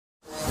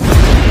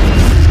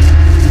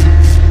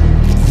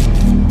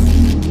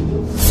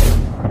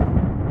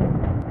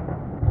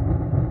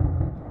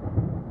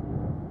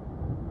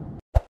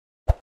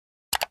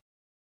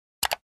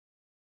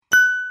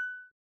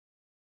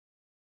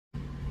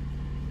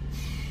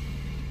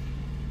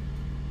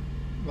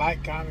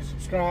Like, comment,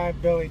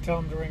 subscribe. Billy, tell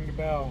him to ring the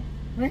bell.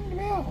 Ring the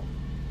bell.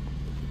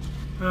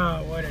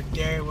 Oh, what a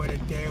day, what a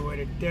day, what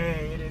a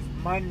day. It is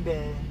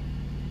Monday.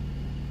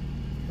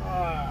 Oh,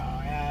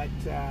 at,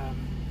 I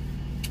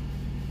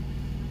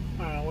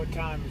don't know, what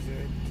time is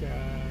it?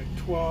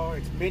 12,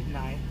 it's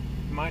midnight.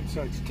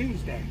 So it's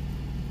Tuesday.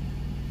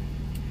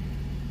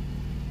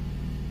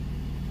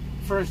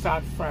 First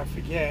off, before I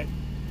forget,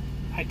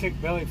 I took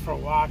Billy for a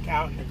walk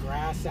out in the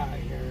grass out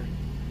here,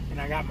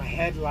 and I got my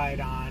headlight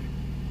on,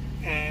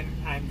 and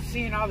I'm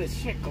seeing all this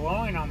shit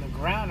glowing on the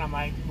ground. I'm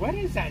like, what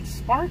is that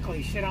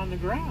sparkly shit on the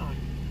ground?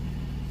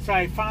 So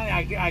I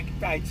finally,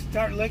 I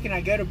start looking,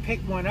 I go to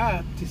pick one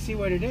up to see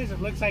what it is.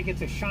 It looks like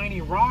it's a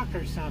shiny rock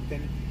or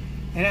something.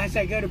 And as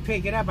I go to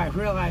pick it up, I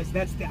realize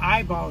that's the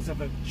eyeballs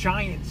of a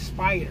giant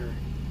spider.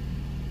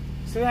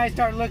 So then I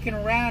start looking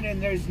around,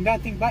 and there's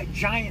nothing but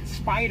giant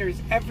spiders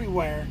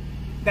everywhere.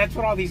 That's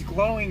what all these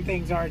glowing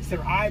things are. It's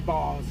their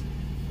eyeballs.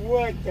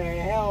 What the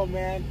hell,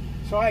 man?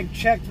 So I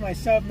checked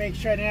myself, make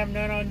sure I didn't have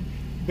none on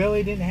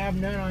Billy, didn't have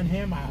none on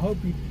him. I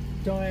hope you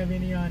don't have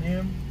any on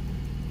him.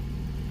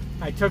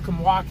 I took him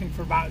walking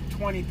for about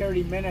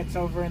 20-30 minutes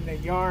over in the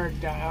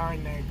yard, or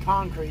in the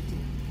concrete,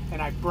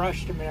 and I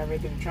brushed him and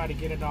everything, tried to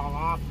get it all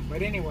off him.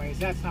 But anyways,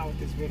 that's not what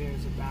this video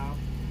is about.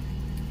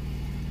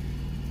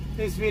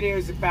 This video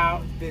is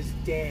about this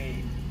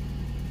day.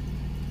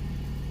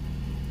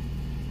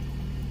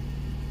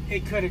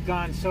 It could have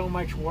gone so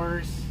much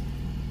worse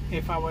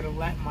if I would have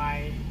let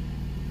my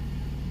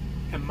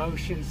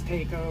emotions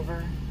take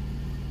over.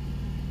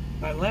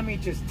 But let me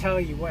just tell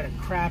you what a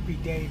crappy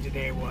day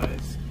today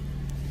was.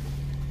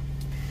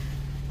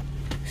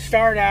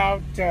 Start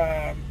out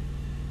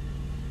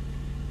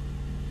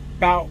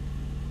about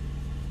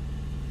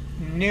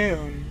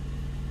noon.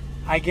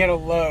 I get a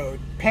load,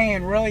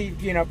 paying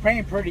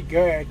pretty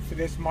good for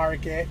this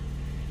market.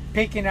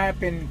 Picking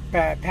up in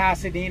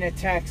Pasadena,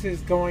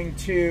 Texas, going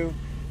to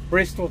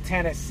Bristol,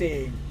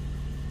 Tennessee,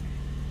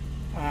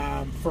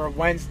 for a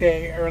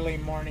Wednesday early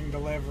morning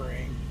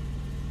delivery.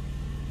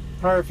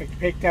 Perfect.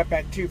 Picked up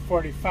at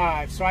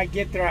 2:45. So I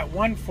get there at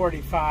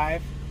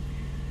 1:45.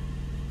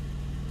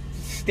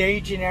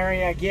 Staging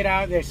area. I get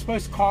out. They're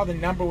supposed to call the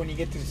number when you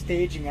get to the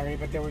staging area,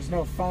 but there was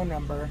no phone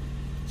number.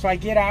 So I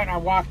get out and I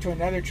walk to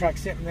another truck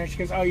sitting there. She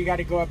goes, "Oh, you got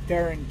to go up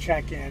there and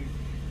check in."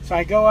 So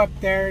I go up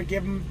there,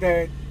 give them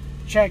the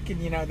check in,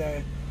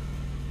 the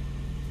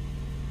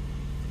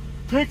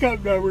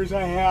pickup numbers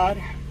I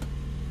had.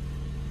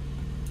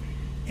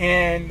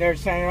 And they're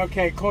saying,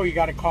 "Okay, cool, you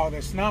got to call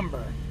this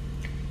number."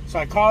 So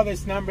I call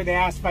this number. They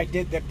asked if I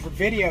did the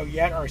video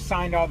yet or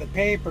signed all the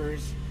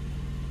papers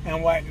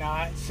and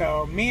whatnot.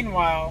 So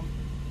meanwhile,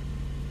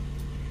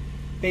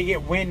 they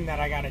get wind that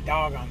I got a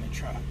dog on the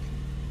truck.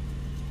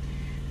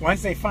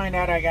 Once they find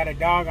out I got a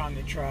dog on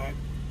the truck,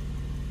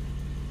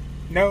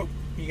 nope,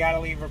 you got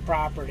to leave our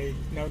property.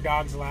 No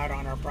dogs allowed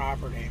on our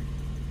property.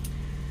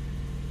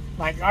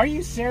 Like, are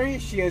you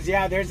serious? She goes,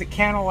 "Yeah, there's a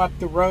kennel up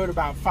the road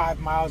about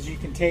 5 miles. You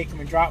can take them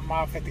and drop them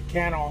off at the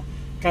kennel.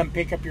 Come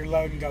pick up your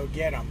load and go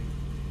get them."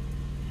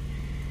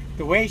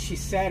 The way she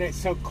said it,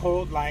 so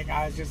cold, like,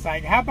 I was just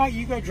like, how about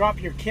you go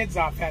drop your kids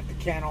off at the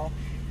kennel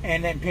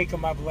and then pick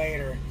them up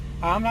later?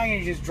 I'm not going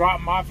to just drop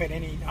them off at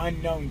any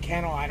unknown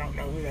kennel. I don't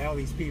know who the hell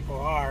these people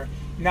are.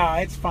 No,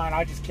 it's fine.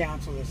 I'll just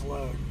cancel this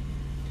load.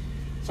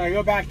 So I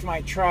go back to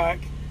my truck,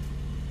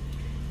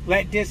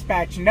 let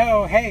dispatch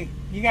know, "Hey,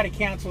 you got to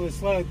cancel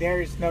this load.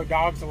 There's no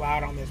dogs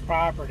allowed on this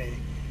property."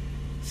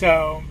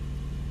 So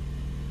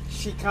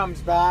she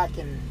comes back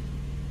and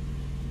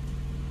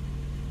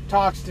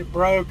talks to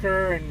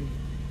broker and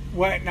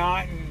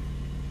whatnot, and,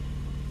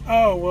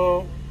 "Oh,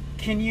 well,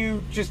 can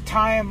you just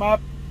tie them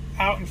up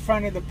out in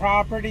front of the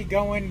property,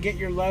 go in and get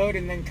your load,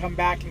 and then come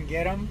back and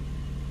get them?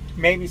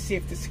 Maybe see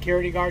if the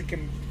security guard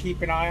can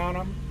keep an eye on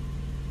them?"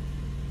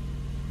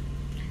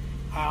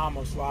 I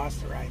almost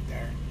lost it right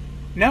there.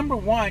 Number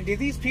one, do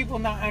these people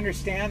not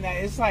understand that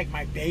it's like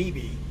my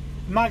baby?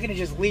 I'm not going to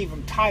just leave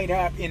them tied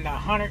up in the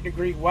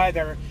 100-degree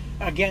weather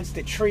against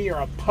a tree or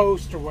a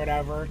post or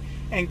whatever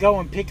and go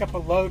and pick up a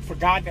load for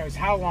God knows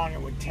how long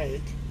it would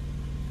take.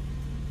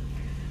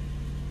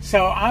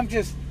 So I'm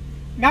just,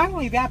 not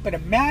only that, but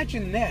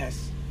imagine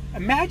this.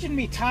 Imagine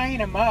me tying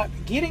him up,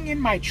 getting in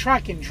my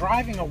truck and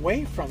driving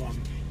away from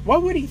him.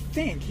 What would he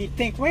think? He'd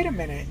think, "Wait a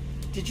minute,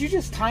 did you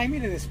just tie me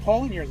to this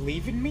pole and you're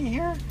leaving me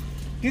here?"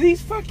 Do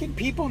these fucking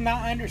people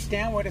not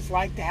understand what it's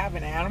like to have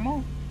an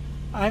animal?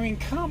 I mean,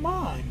 come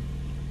on.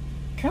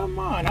 Come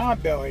on, huh,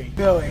 Billy?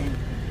 Billy.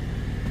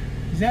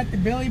 Is that the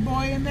Billy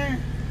boy in there?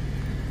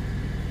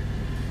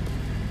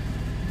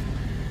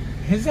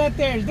 Is that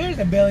there's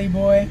a Billy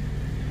boy.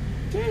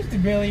 There's the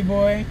Billy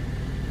boy.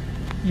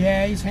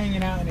 Yeah, he's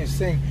hanging out in his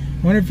thing.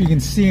 Wonder if you can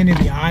see any of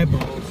the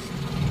eyeballs.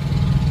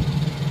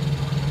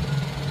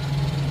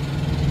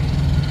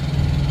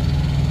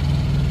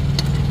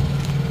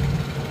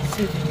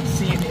 See if you can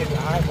see any of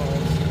the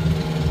eyeballs.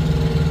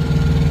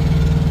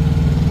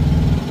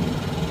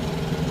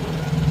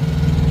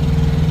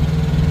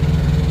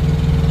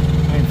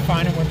 I can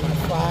find him with my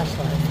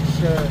flashlight for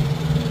sure.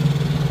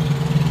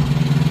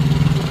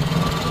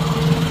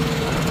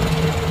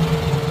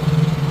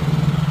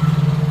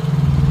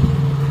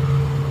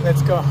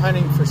 go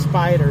hunting for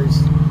spiders.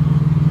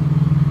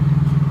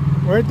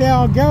 Where'd they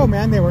all go,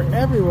 man? They were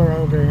everywhere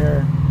over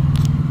here.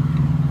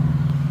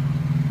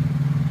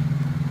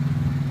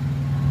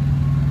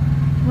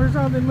 Where's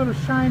all the little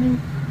shiny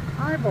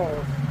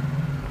eyeballs?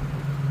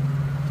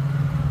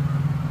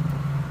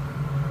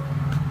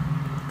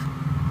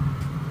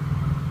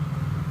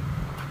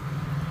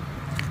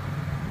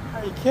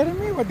 Are you kidding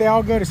me? Would they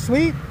all go to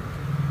sleep?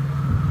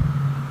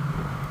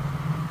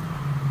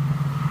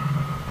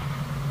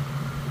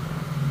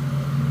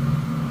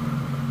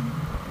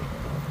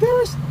 There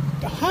was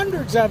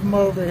hundreds of them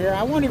over here.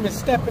 I won't even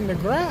step in the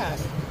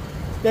grass.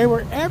 They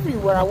were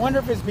everywhere. I wonder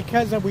if it's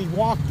because that we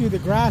walked through the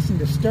grass and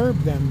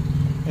disturbed them,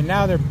 and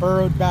now they're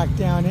burrowed back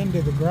down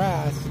into the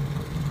grass.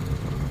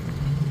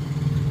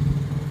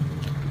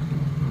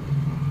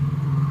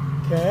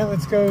 Okay,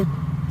 let's go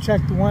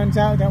check the ones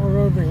out that were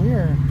over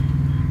here.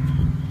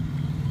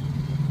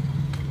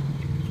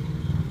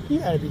 You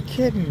gotta be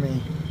kidding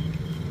me.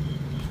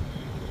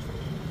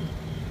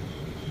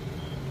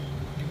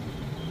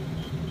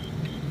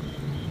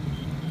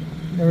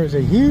 There was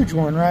a huge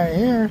one right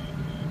here.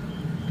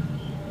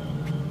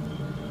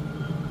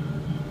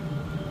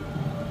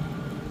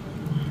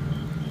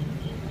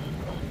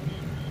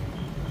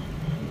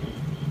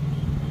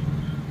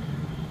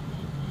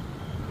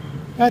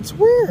 That's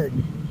weird.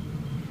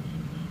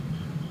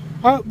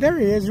 Oh, there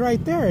he is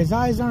right there. His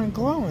eyes aren't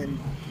glowing.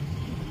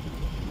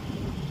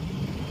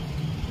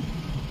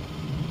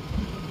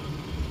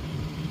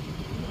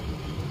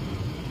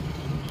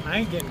 I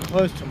ain't getting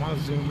close to him. I'll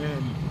zoom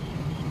in.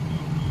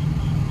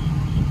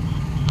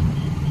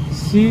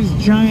 See his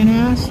giant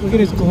ass? Look at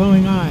his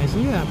glowing eyes.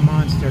 Look at that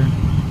monster.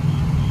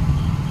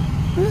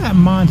 Look at that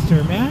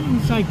monster, man.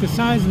 It's like the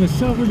size of a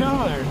silver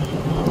dollar.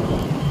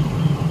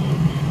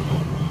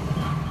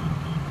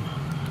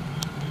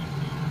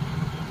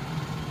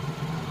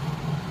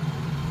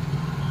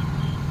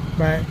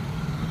 But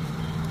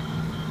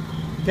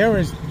there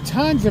was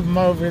tons of them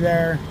over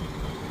there.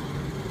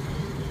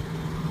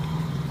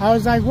 I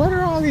was like, what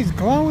are all these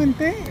glowing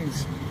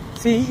things?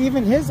 See,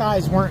 even his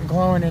eyes weren't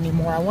glowing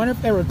anymore. I wonder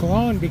if they were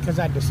glowing because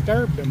I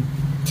disturbed them.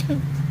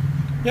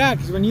 Yeah,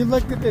 because when you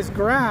looked at this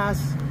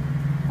grass,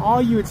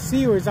 all you would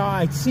see was,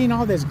 I'd seen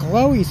all this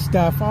glowy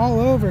stuff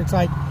all over. It's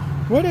like,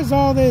 what is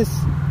all this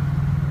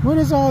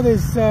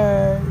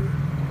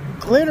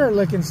glitter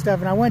looking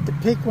stuff? And I went to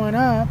pick one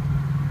up,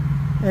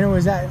 and it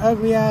was that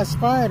ugly ass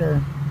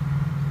spider.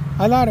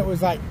 I thought it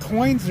was like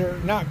coins, or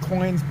not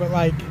coins, but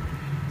like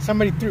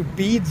somebody threw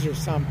beads or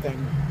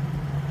something.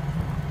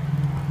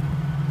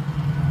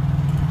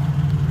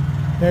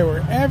 They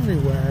were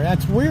everywhere.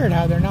 That's weird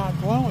how they're not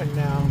glowing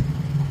now.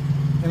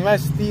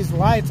 Unless these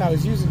lights, I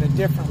was using a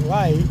different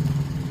light.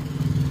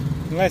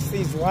 Unless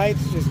these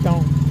lights just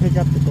don't pick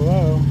up the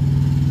glow.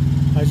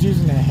 I was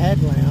using a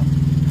headlamp.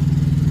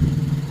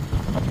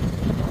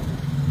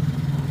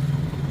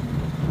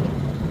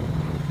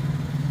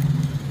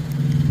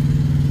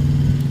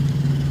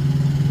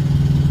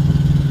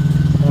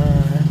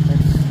 Alright,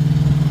 let's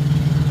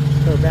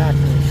go back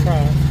to the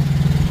truck.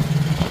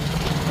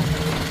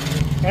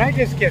 Can I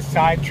just get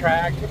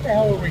sidetracked? What the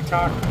hell were we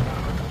talking about?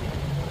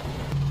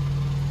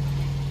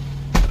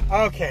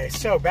 Okay,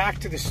 so back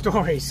to the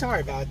story.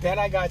 Sorry about that.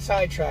 I got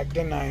sidetracked,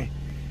 didn't I?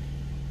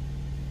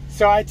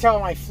 So I tell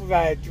my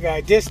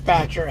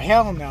dispatcher,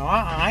 hell no,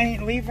 I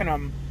ain't leaving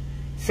them.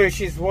 So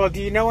she's, well,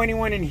 do you know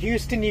anyone in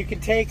Houston you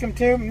can take them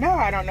to? No,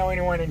 I don't know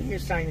anyone in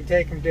Houston I can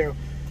take them to.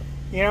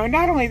 You know,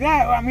 not only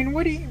that, I mean,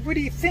 what do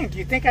you think?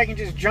 You think I can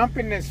just jump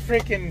in this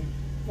freaking,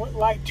 what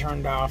light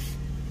turned off?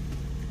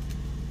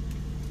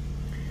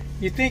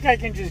 You think I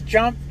can just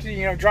jump to,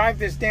 you know, drive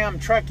this damn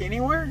truck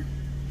anywhere?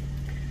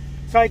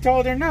 So I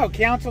told her no,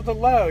 cancel the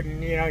load.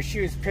 And, you know,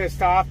 she was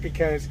pissed off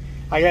because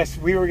I guess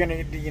we were going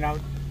to, you know,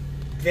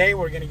 they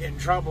were going to get in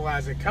trouble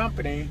as a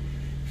company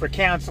for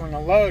canceling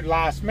a load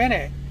last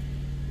minute.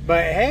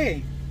 But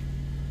hey,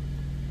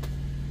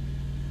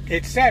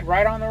 it said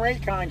right on the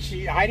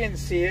Raycon, I didn't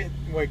see it,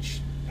 which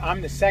I'm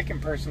the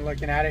second person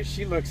looking at it.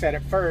 She looks at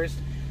it first.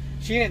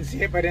 She didn't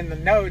see it, but in the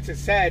notes it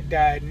said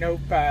no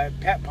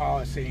pet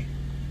policy.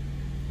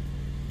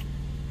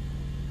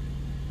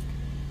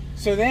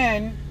 So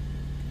then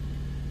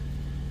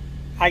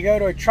I go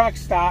to a truck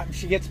stop and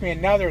she gets me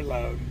another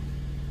load.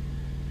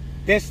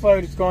 This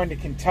load is going to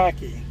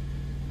Kentucky.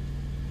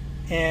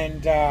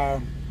 And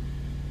no,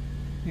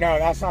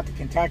 that's not the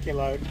Kentucky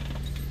load.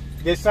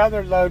 This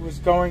other load was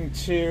going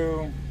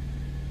to,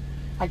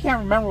 I can't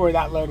remember where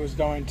that load was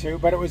going to,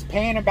 but it was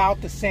paying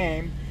about the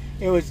same.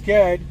 It was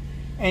good.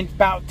 And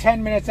about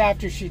 10 minutes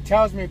after she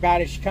tells me about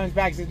it, she comes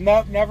back and says,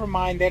 nope, never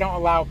mind, they don't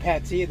allow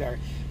pets either.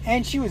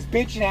 And she was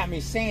bitching at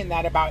me saying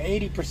that about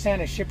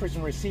 80% of shippers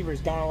and receivers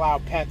don't allow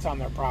pets on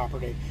their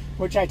property,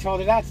 which I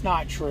told her that's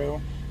not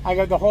true. I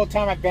go, the whole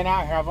time I've been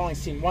out here, I've only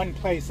seen one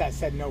place that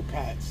said no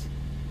pets,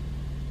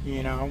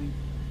 you know.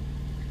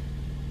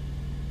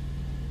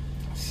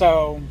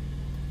 So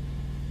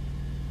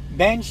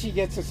then she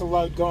gets us a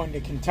load going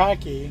to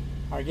Kentucky,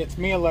 or gets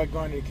me a load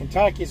going to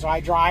Kentucky, so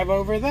I drive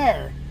over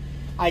there.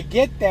 I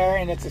get there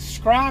and it's a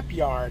scrap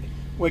yard.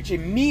 which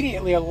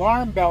immediately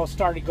alarm bells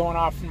started going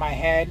off in my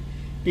head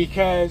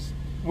because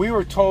we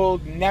were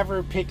told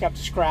never pick up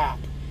scrap.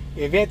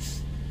 If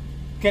it's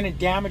going to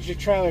damage the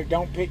trailer,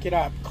 don't pick it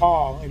up.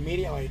 Call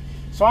immediately.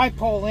 So I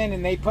pull in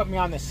and they put me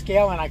on the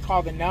scale and I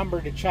call the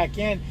number to check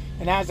in.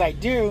 And as I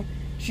do,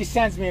 she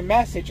sends me a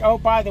message. Oh,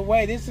 by the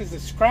way, this is a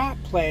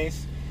scrap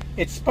place.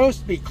 It's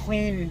supposed to be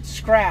clean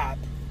scrap.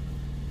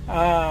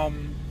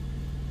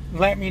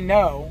 Let me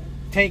know.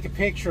 Take a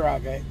picture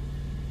of it.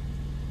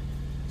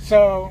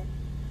 So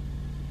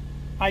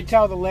I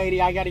tell the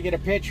lady I got to get a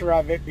picture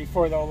of it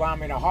before they'll allow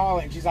me to haul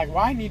it. And she's like,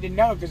 well, I need to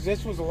know because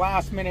this was a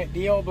last minute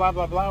deal, blah,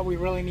 blah, blah. We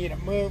really need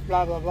it moved,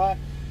 blah, blah, blah.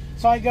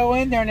 So I go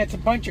in there and it's a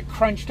bunch of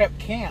crunched up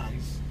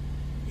cans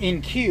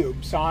in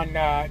cubes on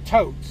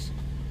totes.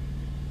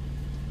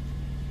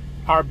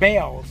 Or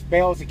bales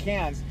of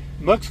cans.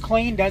 Looks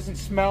clean, doesn't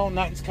smell,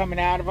 nothing's coming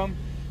out of them.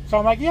 So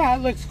I'm like, yeah,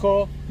 it looks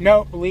cool.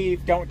 Nope,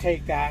 leave, don't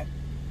take that.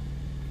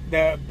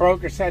 The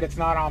broker said it's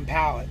not on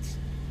pallets.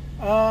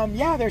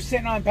 Yeah, they're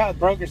sitting on pallets.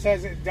 Broker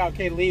says,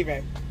 okay, leave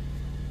it.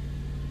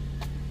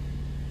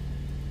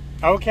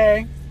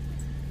 Okay,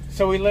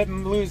 so we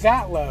didn't lose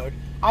that load.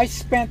 I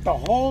spent the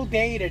whole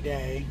day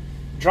today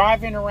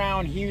driving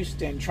around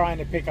Houston trying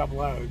to pick up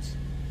loads.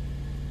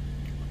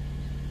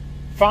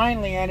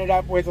 Finally ended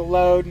up with a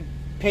load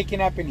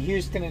picking up in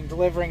Houston and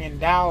delivering in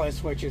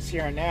Dallas, which is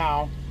here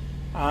now.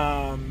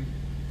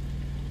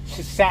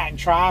 Just sat in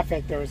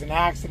traffic. There was an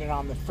accident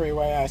on the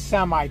freeway. A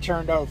semi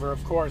turned over,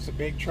 of course, a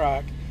big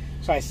truck.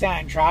 So I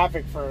sat in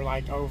traffic for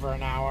like over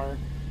an hour.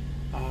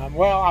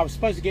 Well, I was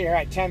supposed to get here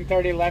at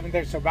 10:30,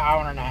 11:30, so about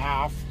an hour and a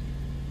half.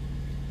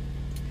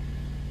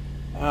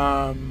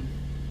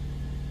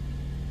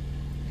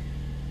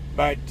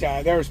 But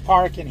there was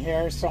parking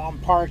here, so I'm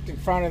parked in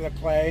front of the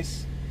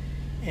place.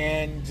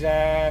 And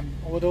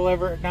we'll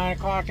deliver at 9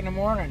 o'clock in the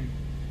morning.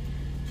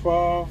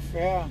 12,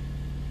 yeah.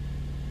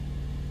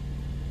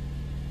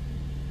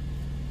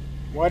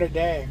 What a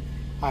day.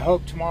 I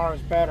hope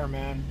tomorrow's better,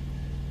 man.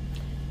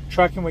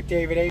 Trucking with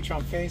David H.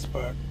 on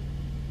Facebook.